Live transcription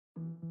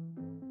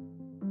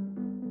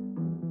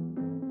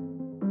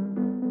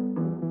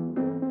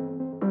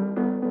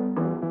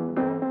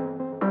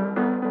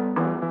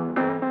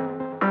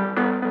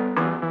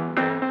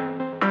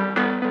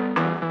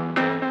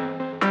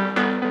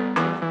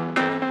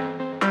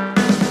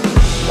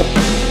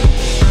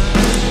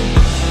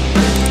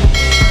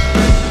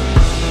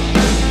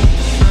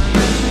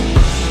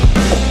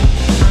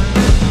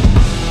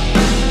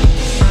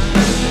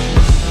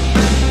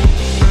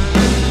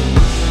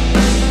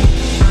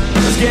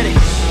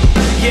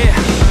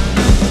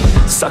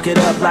Suck it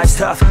up, life's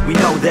tough, we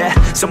know that.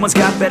 Someone's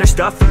got better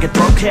stuff and can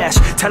throw cash.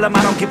 Tell them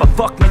I don't give a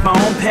fuck, make my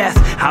own path.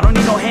 I don't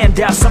need no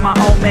handouts, I'm my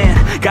own man.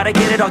 Gotta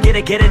get it, I'll get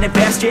it in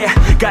fast, yeah.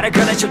 Got a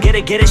girl and she'll get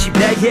it, she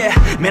bad, yeah.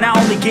 Man, I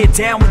only get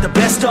down with the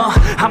best,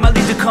 I'ma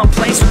leave the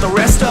complaints with the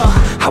rest,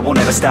 I won't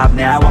ever stop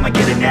now, I'ma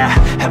get it now.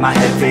 Have my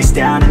head face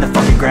down in the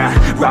fucking ground.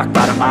 Rock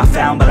bottom I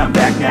found, but I'm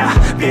back now.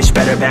 Bitch,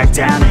 better back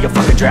down or you'll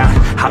fucking drown.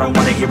 I don't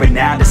wanna hear it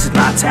now, this is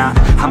my town.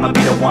 I'ma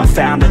be the one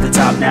found at the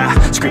top now.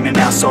 Screaming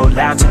out so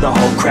loud to the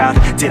whole crowd.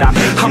 Did I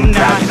make you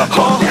proud? Give a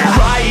fuck now.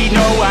 Right,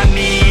 no, I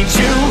need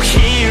you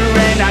here,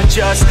 and I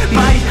just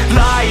might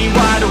lie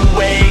wide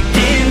awake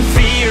in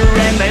fear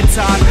and let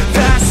time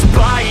pass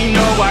by.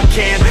 No, I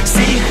can't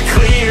see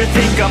clear,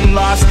 think I'm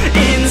lost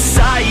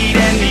inside,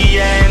 and the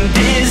end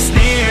is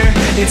near.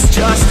 It's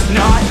just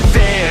not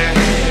fair.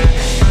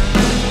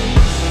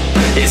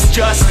 It's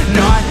just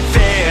not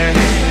fair.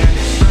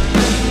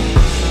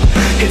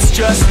 It's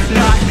just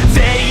not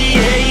fair.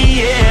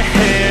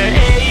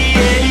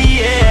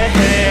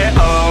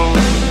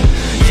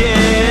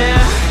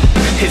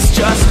 It's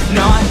just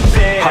not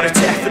fair. Heart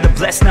attack for the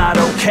blessed, not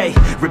okay.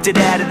 Ripped it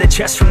out of the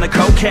chest from the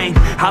cocaine.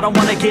 I don't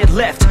wanna get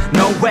left,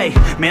 no way.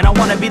 Man, I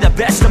wanna be the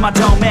best in my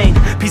domain.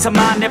 Peace of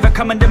mind never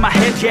coming to my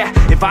head, yeah.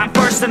 If I'm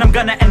first, then I'm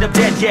gonna end up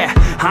dead, yeah.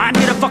 I ain't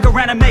here to fuck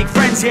around and make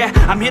friends, yeah.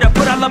 I'm here to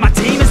put all of my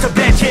demons to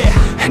bed,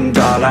 yeah. And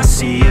all I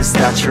see is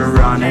that you're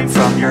running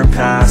from your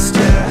past,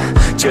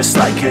 yeah. Just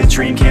like a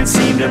dream, can't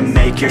seem to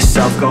make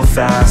yourself go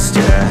fast,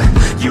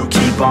 yeah. You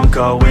keep on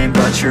going,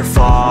 but you're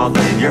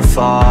falling, you're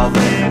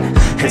falling.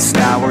 It's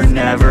now or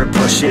never,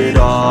 push it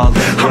all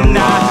in. I'm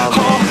not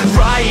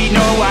alright,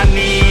 no, I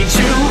need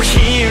you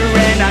here,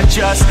 and I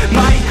just